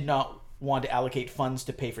producers did not wanted to allocate funds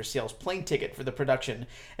to pay for Sale's plane ticket for the production,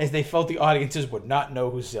 as they felt the audiences would not know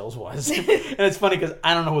who Sales was. And it's funny because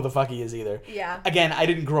I don't know who the fuck he is either. Yeah. Again, I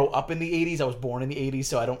didn't grow up in the 80s. I was born in the 80s,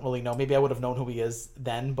 so I don't really know. Maybe I would have known who he is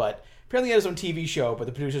then, but apparently he had his own TV show, but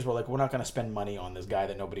the producers were like, we're not going to spend money on this guy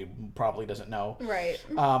that nobody probably doesn't know. Right.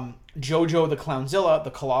 Jojo the Clownzilla,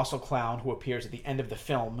 the colossal clown who appears at the end of the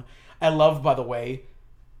film. I love, by the way,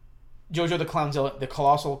 Jojo the Clownzilla, the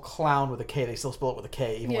colossal clown with a K. They still spell it with a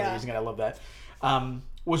K, even when they're using it. I love that.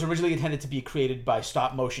 Was originally intended to be created by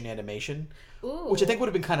stop motion animation. Ooh. Which I think would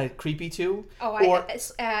have been kind of creepy too. Oh,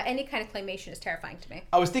 any kind of claymation is terrifying to me.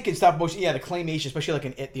 I was thinking stop motion, the claymation, especially like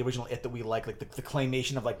in It, the original It that we like the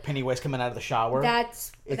claymation of like Pennywise coming out of the shower.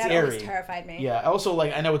 That always terrified me. Yeah, also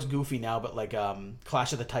like I know it's goofy now, but like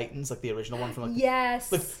Clash of the Titans, like the original one from like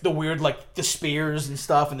yes, like the weird like the spears and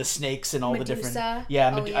stuff and the snakes and all Medusa. The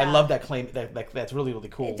different I love that claim. That's really really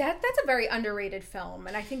cool. That's a very underrated film,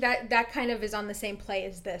 and I think that kind of is on the same play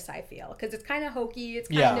as this. I feel because it's kind of hokey, it's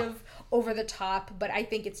kind of over the top, but I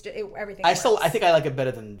think it's everything. I think I like it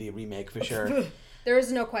better than the remake for sure. There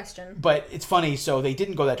is no question. But it's funny, so they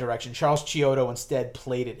didn't go that direction. Charles Chiodo instead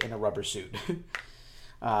played it in a rubber suit.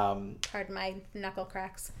 Pardon my knuckle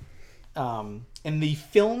cracks. In the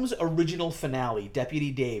film's original finale,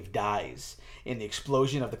 Deputy Dave dies in the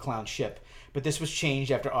explosion of the clown ship, but this was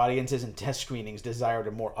changed after audiences and test screenings desired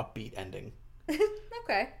a more upbeat ending.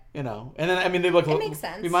 Okay. You know, and then I mean, they look. It makes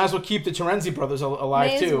sense. We might as well keep the Terenzi brothers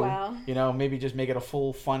alive too. Well. You know, maybe just make it a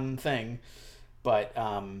full fun thing. But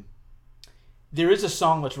there is a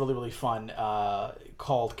song that's really really fun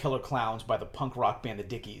called "Killer Clowns" by the punk rock band the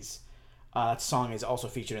Dickies. That song is also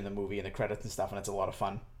featured in the movie in the credits and stuff, and it's a lot of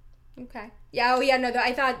fun. Okay. Yeah. Oh yeah. No,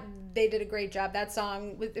 I thought they did a great job. That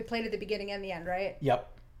song it played at the beginning and the end, right?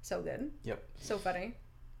 Yep. So good. Yep. So funny.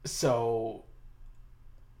 So.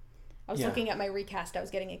 I was looking at my recast. I was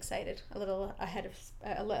getting excited a little ahead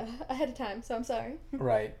of time, so I'm sorry.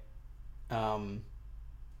 Right. Yeah,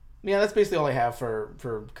 that's basically all I have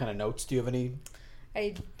for kind of notes. Do you have any?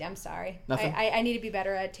 I'm sorry. Nothing? I need to be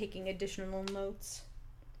better at taking additional notes.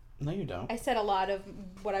 No, you don't. I said a lot of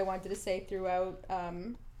what I wanted to say throughout.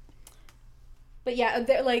 But yeah,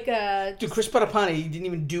 like dude, Chris Padapani didn't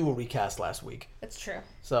even do a recast last week. That's true.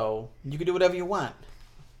 So you can do whatever you want.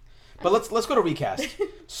 But let's go to recast.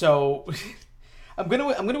 So I'm gonna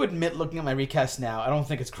admit, looking at my recast now, I don't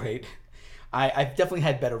think it's great. I've definitely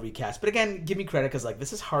had better recasts, but again, give me credit because like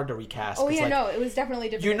this is hard to recast. Oh yeah, like, no, it was definitely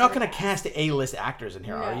different. You're not gonna cast A-list actors in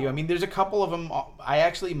here, are you? I mean, there's a couple of them. I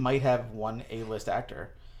actually might have one A-list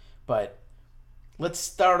actor, but let's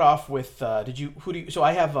start off with. So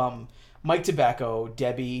I have Mike Tobacco,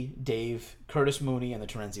 Debbie, Dave, Curtis Mooney, and the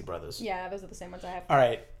Terenzi brothers. Yeah, those are the same ones I have. All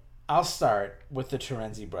right. I'll start with the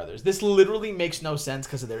Terenzi brothers. This literally makes no sense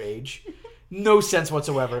because of their age. No sense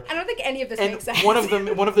whatsoever. I don't think any of this makes sense. One of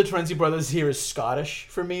the Terenzi brothers here is Scottish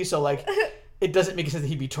for me, so like it doesn't make sense that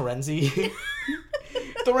he'd be Terenzi.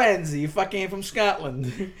 Terenzi, fucking from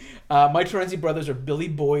Scotland. My Terenzi brothers are Billy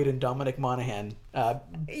Boyd and Dominic Monaghan.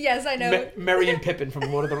 Yes, I know. Merry and Pippin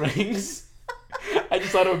from Lord of the Rings. I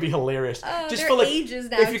just thought it would be hilarious. Just they're for like ages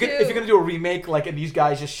now if you're gonna do a remake, like, and these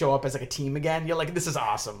guys just show up as like a team again, you're like, this is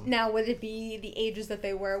awesome. Now, would it be the ages that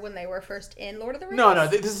they were when they were first in Lord of the Rings? No.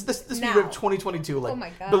 This be 2022. Like, oh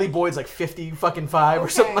my God. Billy Boyd's like 50-5 or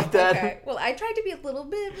something like that. Okay. Well, I tried to be a little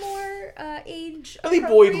bit more age. Billy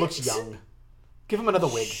Boyd looks young. Give him another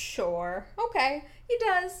wig. Sure. Okay, he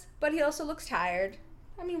does, but he also looks tired.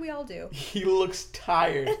 I mean, we all do. He looks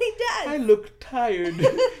tired. He does. I look tired.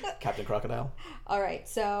 Captain Crocodile. All right,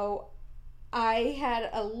 so I had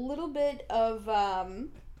a little bit of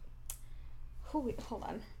hold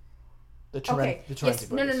on. The Terenzi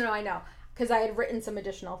brothers. No, I know, because I had written some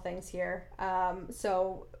additional things here.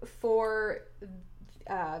 So for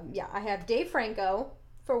I have Dave Franco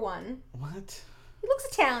for one. What? He looks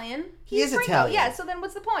Italian. He is Franco. Italian. Yeah. So then,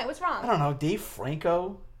 what's the point? What's wrong? I don't know. Dave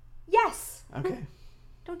Franco. Yes. Okay.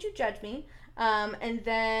 Don't you judge me. And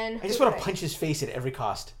then I just want to punch his face at every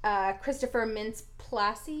cost. Christopher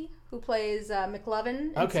Mintz-Plasse, who plays McLovin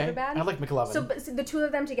in Superbad. I like McLovin. So the two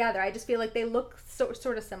of them together, I just feel like they look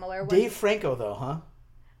sort of similar. Dave Franco, though, huh?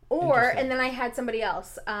 And then I had somebody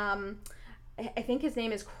else. I think his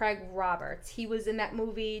name is Craig Roberts. He was in that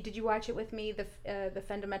movie. Did you watch it with me? The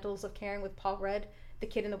Fundamentals of Caring with Paul Rudd, the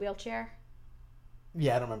kid in the wheelchair.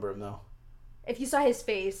 Yeah, I don't remember him though. If you saw his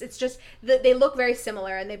face, it's just they look very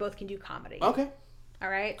similar, and they both can do comedy. Okay. All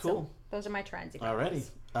right. Cool. So those are my Terenzi. Alrighty.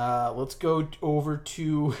 Let's go over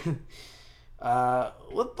to.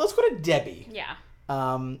 Let's go to Debbie. Yeah.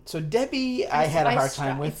 So Debbie, I had a hard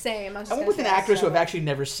time with. Same. I went with an actress who I've actually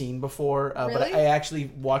never seen before, really? but I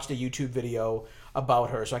actually watched a YouTube video about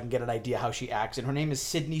her so I can get an idea how she acts. And her name is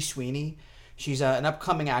Sydney Sweeney. She's an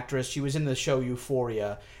upcoming actress. She was in the show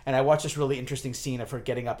Euphoria, and I watched this really interesting scene of her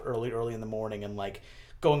getting up early in the morning and like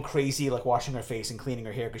going crazy, like washing her face and cleaning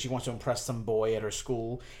her hair because she wants to impress some boy at her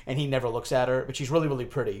school, and he never looks at her, but she's really, really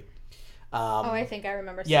pretty. I think I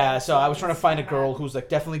remember. Yeah, so I was trying to find a girl who's like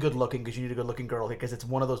definitely good looking because you need a good looking girl here because it's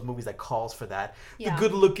one of those movies that calls for that. Yeah. The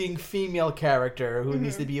good looking female character who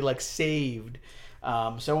needs to be like saved. So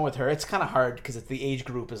I went with her. It's kind of hard because it's the age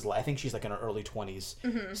group is I think she's like in her early 20s.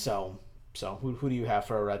 So who do you have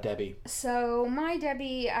for Debbie? So my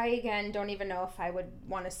Debbie, I again don't even know if I would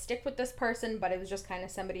want to stick with this person, but it was just kind of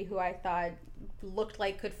somebody who I thought looked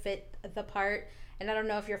like could fit the part. And I don't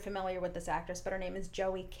know if you're familiar with this actress, but her name is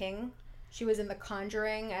Joey King. She was in The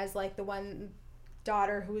Conjuring as like the one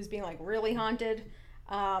daughter who was being like really haunted.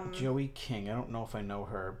 Joey King. I don't know if I know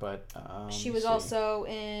her, but she was also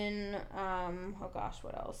in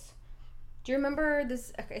what else? Do you remember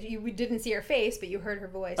this? We didn't see her face, but you heard her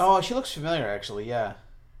voice. Oh, she looks familiar actually. Yeah,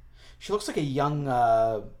 she looks like a young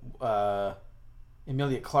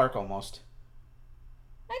Emilia Clarke almost.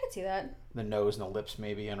 I could see that. The nose and the lips,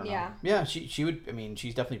 maybe. I don't know. Yeah, she would. I mean,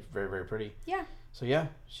 she's definitely very, very pretty. Yeah. So yeah,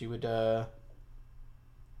 she would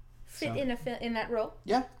fit in that role.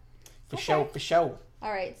 Yeah, for show.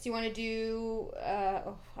 All right, so you want to do? I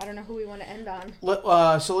don't know who we want to end on.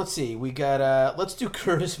 So let's see. We got. Let's do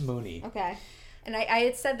Curtis Mooney. Okay, and I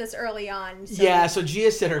had said this early on. So. Yeah, so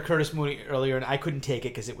Gia said her Curtis Mooney earlier, and I couldn't take it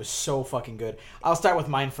because it was so fucking good. I'll start with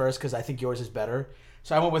mine first because I think yours is better.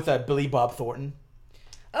 So I went with Billy Bob Thornton.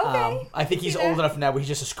 Okay. I think he's old enough now where he's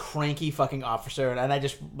just this cranky fucking officer, and I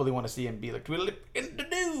just really want to see him be like,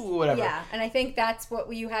 whatever. Yeah, and I think that's what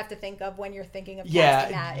you have to think of when you're thinking of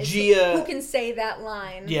casting that. Gia, who can say that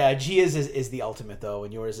line. Yeah, Gia's is the ultimate, though,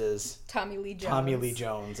 and yours is... Tommy Lee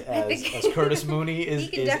Jones. As Curtis Mooney is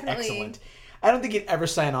excellent. I don't think he'd ever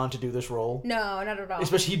sign on to do this role. No, not at all.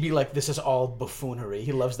 Especially he'd be like, this is all buffoonery.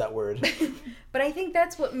 He loves that word. But I think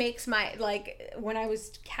that's what makes when I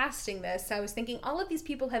was casting this, I was thinking all of these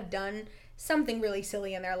people have done something really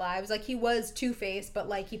silly in their lives. Like, he was Two-Face, but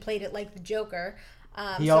he played it like the Joker.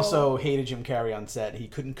 He also hated Jim Carrey on set. He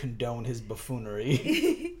couldn't condone his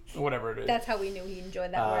buffoonery. Whatever it is. That's how we knew he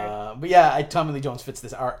enjoyed that word. But yeah, Tommy Lee Jones fits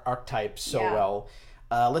this archetype so well.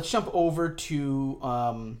 Let's jump over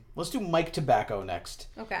to let's do Mike Tobacco next.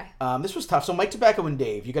 Okay. This was tough. So Mike Tobacco and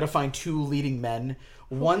Dave, you got to find two leading men.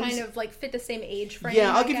 One kind of fit the same age frame.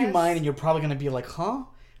 Yeah, I'll give you mine, and you're probably gonna be like, huh?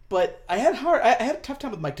 But I had a tough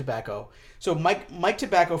time with Mike Tobacco. So Mike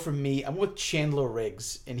Tobacco for me, I'm with Chandler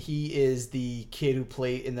Riggs, and he is the kid who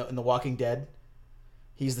played in the Walking Dead.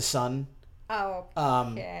 He's the son. Oh.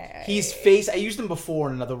 Okay. He's face. I used him before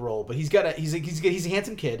in another role, but he's a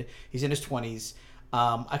handsome kid. He's in his 20s.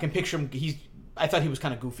 I can picture him. I thought he was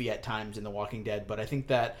kind of goofy at times in The Walking Dead, but I think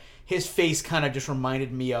that his face kind of just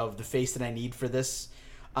reminded me of the face that I need for this.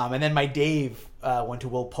 And then my Dave went to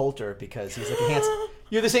Will Poulter because he's like a handsome.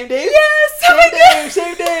 You're the same Dave? Yes.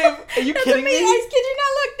 Same Dave. Are you kidding me? I kid you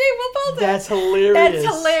not. Look, Dave Will Poulter. That's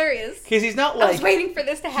hilarious. Because he's not like. I was waiting for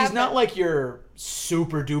this to happen. He's not like your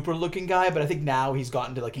super duper looking guy, but I think now he's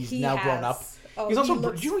gotten to he's now grown up. Oh, he's also.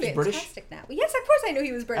 Do you know he's British? Now. Yes, of course I knew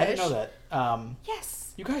he was British. I didn't know that.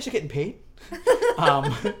 Yes. You guys are getting paid.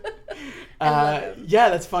 Yeah,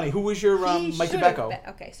 that's funny. Who was your Mike Tobacco?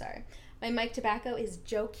 Okay, sorry. My Mike Tobacco is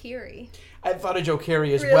Joe Keery. I thought of Joe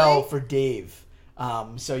Keery as well for Dave.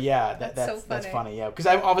 So yeah, that's funny. Yeah,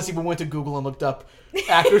 because we went to Google and looked up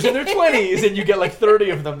actors in their 20s, and you get like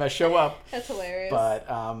 30 of them that show up. That's hilarious. But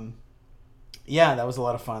yeah, that was a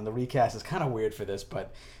lot of fun. The recast is kind of weird for this,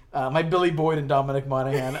 but. My Billy Boyd and Dominic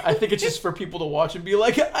Monaghan. I think it's just for people to watch and be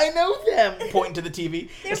like, I know them, pointing to the TV.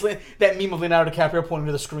 It's like that meme of Leonardo DiCaprio pointing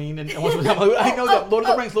to the screen, and once we're like, I know them. Lord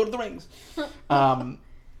of the Rings.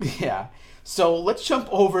 Yeah. So let's jump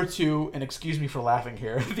over to, and excuse me for laughing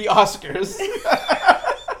here, the Oscars.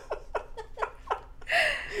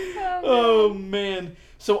 Oh man.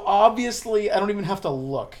 So obviously, I don't even have to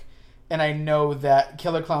look, and I know that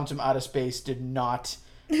Killer Klowns from Outer Space did not.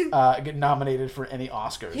 Get nominated for any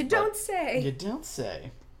Oscars. You don't say. You don't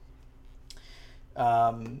say.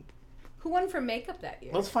 Who won for makeup that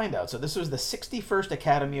year? Let's find out. So this was the 61st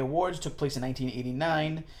Academy Awards. Took place in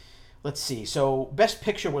 1989. Let's see. So Best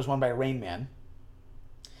Picture was won by Rain Man.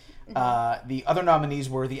 Mm-hmm. The other nominees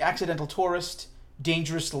were The Accidental Tourist,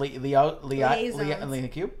 Dangerous Liaison,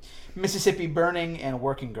 Mississippi Burning, and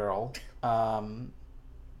Working Girl.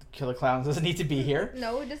 Killer Klowns doesn't need to be here.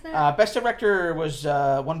 No, it does not. Best Director was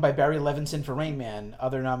won by Barry Levinson for Rain Man.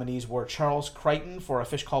 Other nominees were Charles Crichton for A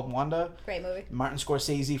Fish Called Wanda. Great movie. Martin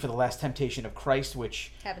Scorsese for The Last Temptation of Christ,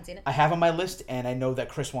 which haven't seen it. I have on my list, and I know that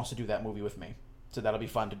Chris wants to do that movie with me. So that'll be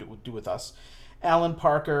fun to do with us. Alan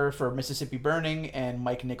Parker for Mississippi Burning, and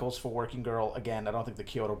Mike Nichols for Working Girl. Again, I don't think the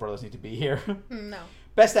Kyoto brothers need to be here. No.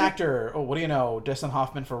 Best Actor. Oh, what do you know? Dustin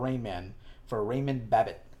Hoffman for Rain Man, for Raymond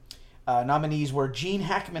Babbitt. Nominees were Gene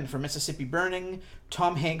Hackman for Mississippi Burning,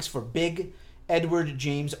 Tom Hanks for Big, Edward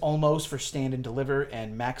James Olmos for Stand and Deliver,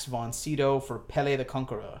 and Max von Sydow for Pele the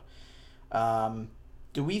Conqueror.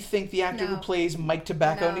 Do we think the actor who plays Mike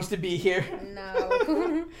Tobacco needs to be here?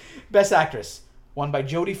 No. Best Actress, won by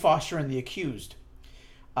Jodie Foster in The Accused.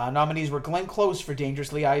 Nominees were Glenn Close for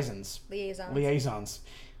Dangerous Liaisons.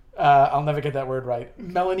 I'll never get that word right.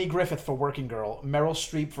 Melanie Griffith for Working Girl, Meryl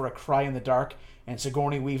Streep for A Cry in the Dark, and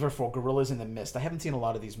Sigourney Weaver for Gorillas in the Mist. I haven't seen a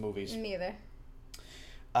lot of these movies. Me either.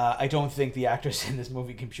 I don't think the actress in this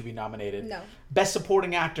movie should be nominated. No. Best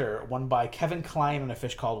Supporting Actor, won by Kevin Kline in A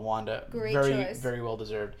Fish Called Wanda. Great very, choice. very well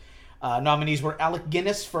deserved. Nominees were Alec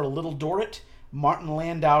Guinness for Little Dorrit, Martin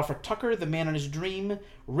Landau for Tucker, The Man in His Dream,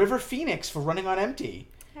 River Phoenix for Running on Empty,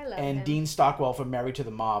 and him. Dean Stockwell for Married to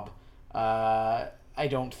the Mob. I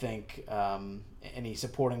don't think any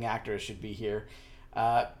supporting actors should be here.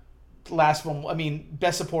 Last one,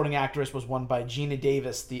 Best Supporting Actress was won by Geena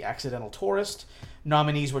Davis, The Accidental Tourist.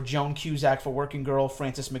 Nominees were Joan Cusack for Working Girl,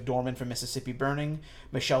 Frances McDormand for Mississippi Burning,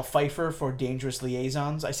 Michelle Pfeiffer for Dangerous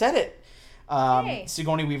Liaisons. I said it. Hey.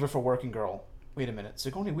 Sigourney Weaver for Working Girl. Wait a minute,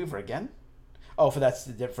 Sigourney Weaver again? Oh, for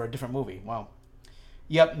a different movie. Wow.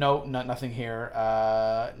 Yep, nothing here.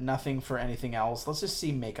 Nothing for anything else. Let's just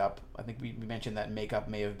see makeup. I think we mentioned that makeup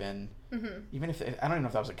may have been, even if I don't even know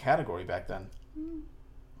if that was a category back then.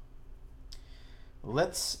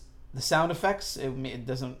 The sound effects. It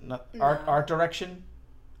doesn't. Art direction.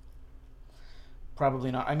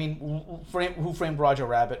 Probably not. Who Framed Roger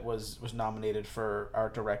Rabbit was nominated for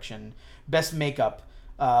art direction. Best makeup,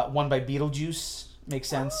 won by Beetlejuice. Makes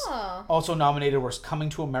sense. Oh. Also nominated was Coming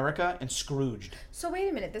to America and Scrooged. So wait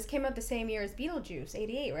a minute. This came out the same year as Beetlejuice,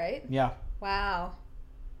 88, right? Yeah. Wow.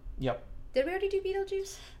 Yep. Did we already do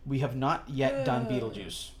Beetlejuice? We have not yet done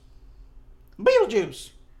Beetlejuice.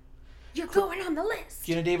 Beetlejuice! You're going on the list.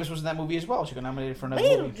 Geena Davis was in that movie as well. She got nominated for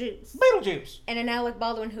another movie. Beetlejuice. And an Alec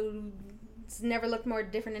Baldwin who's never looked more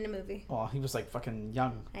different in a movie. Oh, he was like fucking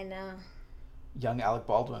young. I know. Young Alec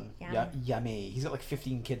Baldwin. Yum. Yummy. He's got like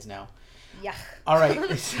 15 kids now. Yuck. All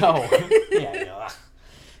right. So, yeah.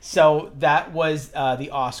 So that was the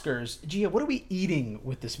Oscars. Gia, what are we eating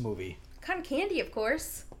with this movie? Cotton candy, of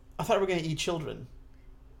course. I thought we were going to eat children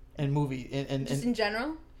and movie. Just in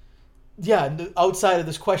general? Yeah, outside of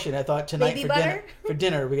this question, I thought tonight Baby for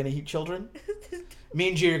dinner, we're going to eat children. Me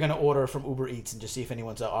and Gia are going to order from Uber Eats and just see if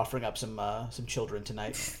anyone's offering up some children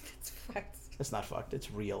tonight. That's fucked. It's not fucked. It's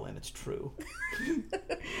real and it's true.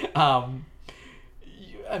 I'm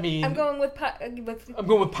going with pot and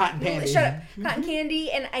pandy. Shut up. Cotton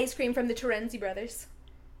candy and ice cream from the Terenzi brothers.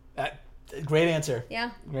 Great answer.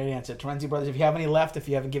 Yeah. Great answer. Terenzi brothers. If you have any left, if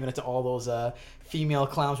you haven't given it to all those female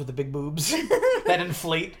clowns with the big boobs that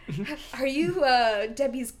inflate. Are you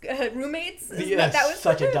Debbie's roommates? Yeah, that was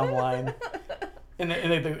such a dumb line. And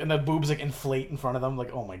the boobs like inflate in front of them.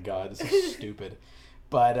 Like, oh my god, this is stupid.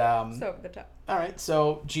 But so over the top. All right,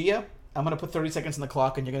 so Gia, I'm gonna put 30 seconds on the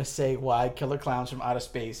clock, and you're gonna say why Killer Klowns from Outer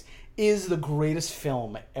Space is the greatest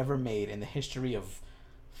film ever made in the history of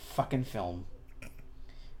fucking film.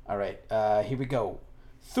 All right, here we go.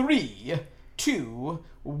 3, 2,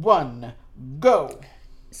 1, go.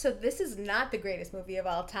 So this is not the greatest movie of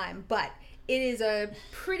all time, but it is a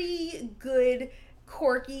pretty good,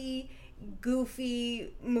 quirky,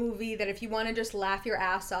 goofy movie that if you want to just laugh your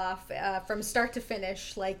ass off from start to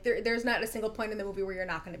finish, like there's not a single point in the movie where you're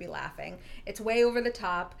not going to be laughing. It's way over the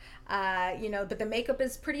top, but the makeup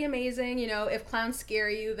is pretty amazing. If clowns scare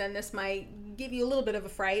you, then this might give you a little bit of a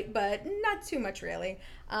fright, but not too much really.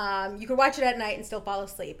 You could watch it at night and still fall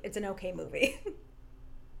asleep. It's an okay movie.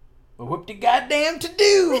 Whoop-de-goddamn to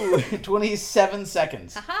do! 27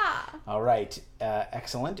 seconds. Aha! All right.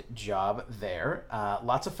 Excellent job there.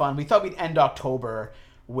 Lots of fun. We thought we'd end October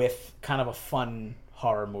with kind of a fun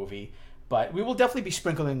horror movie, but we will definitely be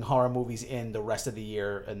sprinkling horror movies in the rest of the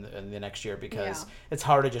year and the next year because it's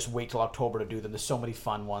hard to just wait till October to do them. There's so many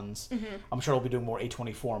fun ones. Mm-hmm. I'm sure we'll be doing more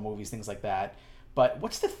A24 movies, things like that. But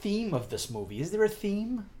what's the theme of this movie? Is there a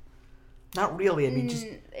theme? Not really.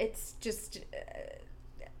 It's just...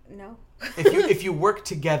 No. if you work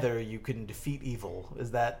together, you can defeat evil.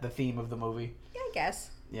 Is that the theme of the movie? Yeah, I guess.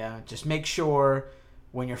 Yeah, just make sure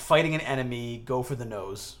when you're fighting an enemy, go for the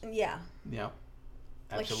nose. Yeah. Yeah.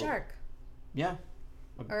 Absolutely. Like a shark. Yeah.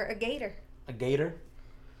 Or a gator. A gator?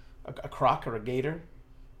 A croc or a gator?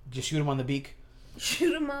 Just shoot him on the beak?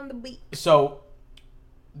 Shoot him on the beak. So,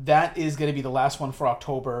 that is going to be the last one for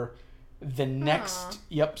October. The next...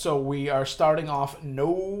 Yep, so we are starting off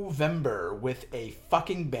November with a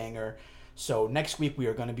fucking banger. So next week we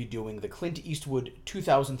are going to be doing the Clint Eastwood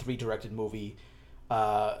 2003 directed movie,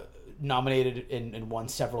 nominated and won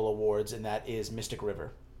several awards, and that is Mystic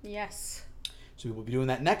River. Yes. So we will be doing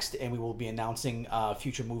that next, and we will be announcing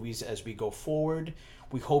future movies as we go forward.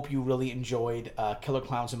 We hope you really enjoyed Killer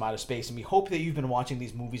Klowns from Outer Space, and we hope that you've been watching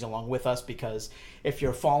these movies along with us, because if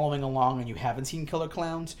you're following along and you haven't seen Killer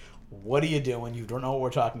Klowns, what are you doing? You don't know what we're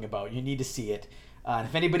talking about. You need to see it. And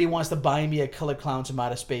if anybody wants to buy me a Killer Klowns from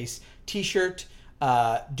Outer Space t-shirt,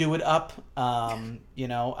 do it up. You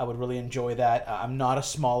know, I would really enjoy that. I'm not a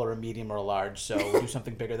small or a medium or a large, so do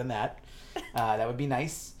something bigger than that. That would be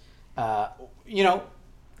nice. You know,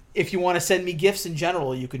 if you want to send me gifts in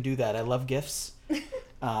general, you can do that. I love gifts.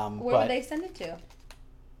 Where would they send it to?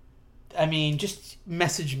 I mean, just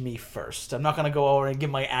message me first. I'm not going to go over and give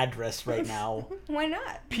my address right now. Why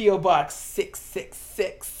not? P.O. Box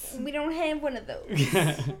 666. We don't have one of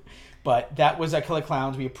those. But that was Killer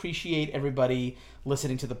Klowns. We appreciate everybody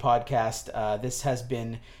listening to the podcast. This has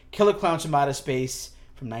been Killer Klowns from Outer Space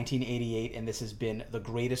from 1988, and this has been the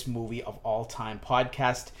greatest movie of all time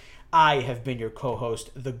podcast. I have been your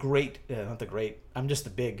co-host, the great, not the great, I'm just the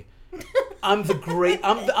big. I'm the great,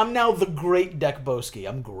 I'm now the great Dekbowski.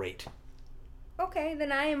 I'm great. Okay,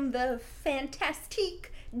 then I am the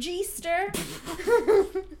fantastique Geester.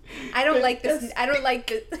 I don't like this. I don't like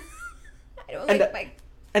this. I don't like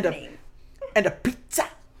my name. And a pizza.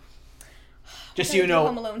 Just so you know,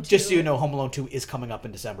 Home Alone 2 is coming up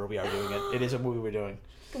in December. We are doing it. It is a movie we're doing.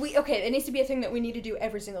 Okay, it needs to be a thing that we need to do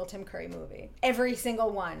every single Tim Curry movie. Every single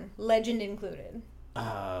one. Legend included.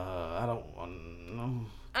 I don't want to know.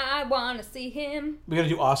 I want to see him. We're going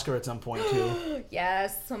to do Oscar at some point, too.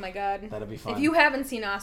 Yes. Oh, my God. That'll be fun. If you haven't seen